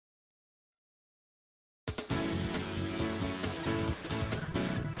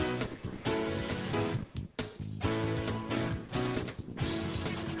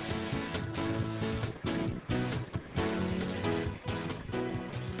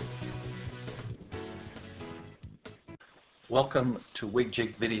Welcome to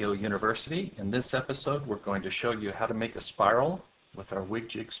WigJig Video University. In this episode, we're going to show you how to make a spiral with our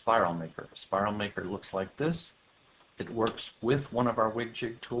WigJig spiral maker. A spiral maker looks like this. It works with one of our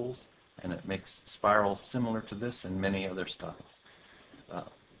WigJig tools, and it makes spirals similar to this and many other styles.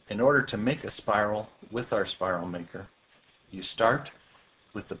 In order to make a spiral with our spiral maker, you start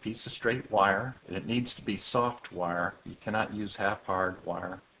with a piece of straight wire, and it needs to be soft wire. You cannot use half-hard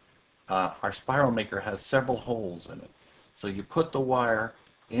wire. Our spiral maker has several holes in it. So you put the wire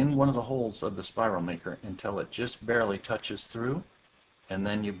in one of the holes of the spiral maker until it just barely touches through, and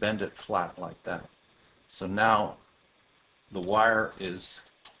then you bend it flat like that. So now the wire is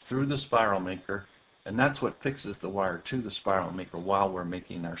through the spiral maker, and that's what fixes the wire to the spiral maker while we're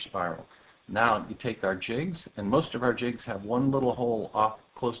making our spiral. Now you take our jigs, and most of our jigs have one little hole off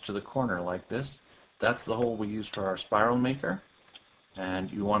close to the corner like this. That's the hole we use for our spiral maker.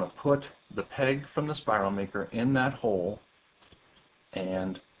 And you want to put the peg from the spiral maker in that hole,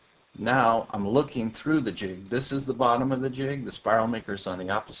 and now I'm looking through the jig. This is the bottom of the jig, the spiral maker is on the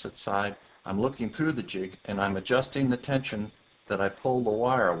opposite side. I'm looking through the jig and I'm adjusting the tension that I pull the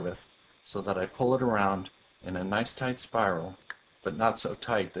wire with so that I pull it around in a nice tight spiral, but not so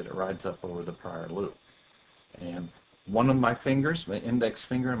tight that it rides up over the prior loop. And one of my fingers, my index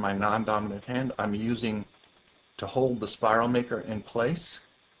finger and my non-dominant hand, I'm using to hold the spiral maker in place.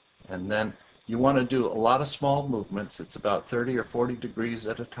 And then you want to do a lot of small movements. It's about 30 or 40 degrees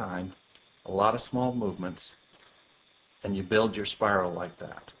at a time, a lot of small movements, and you build your spiral like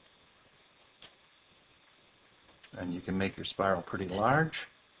that. And you can make your spiral pretty large.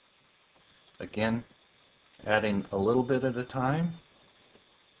 Again, adding a little bit at a time.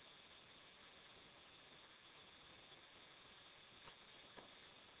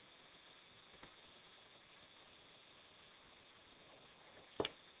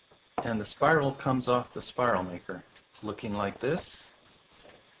 And the spiral comes off the spiral maker looking like this.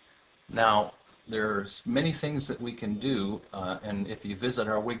 Now there's many things that we can do, and if you visit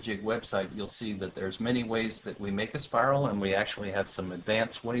our WigJig website you'll see that there's many ways that we make a spiral, and we actually have some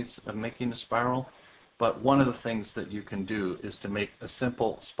advanced ways of making a spiral. But one of the things that you can do is to make a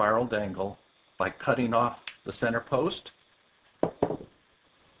simple spiral dangle by cutting off the center post.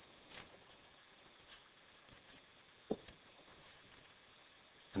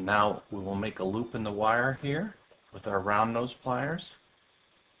 And now we will make a loop in the wire here with our round nose pliers.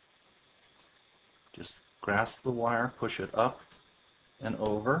 Just grasp the wire, push it up and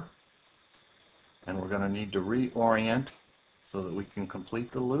over, and we're going to need to reorient so that we can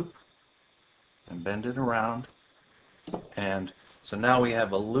complete the loop and bend it around. And so now we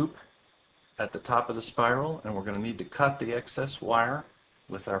have a loop at the top of the spiral, and we're going to need to cut the excess wire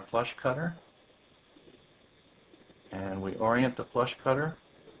with our flush cutter. And we orient the flush cutter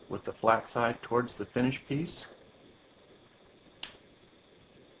with the flat side towards the finished piece.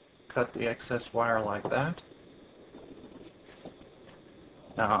 Cut the excess wire like that.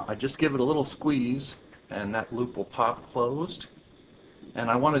 Now I just give it a little squeeze and that loop will pop closed. And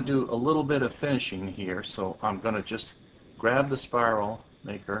I want to do a little bit of finishing here, so I'm going to just grab the spiral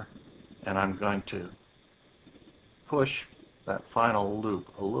maker and I'm going to push that final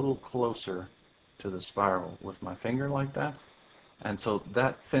loop a little closer to the spiral with my finger like that. And so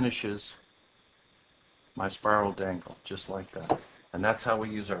that finishes my spiral dangle, just like that. And that's how we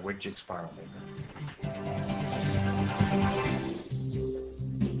use our WigJig spiral maker.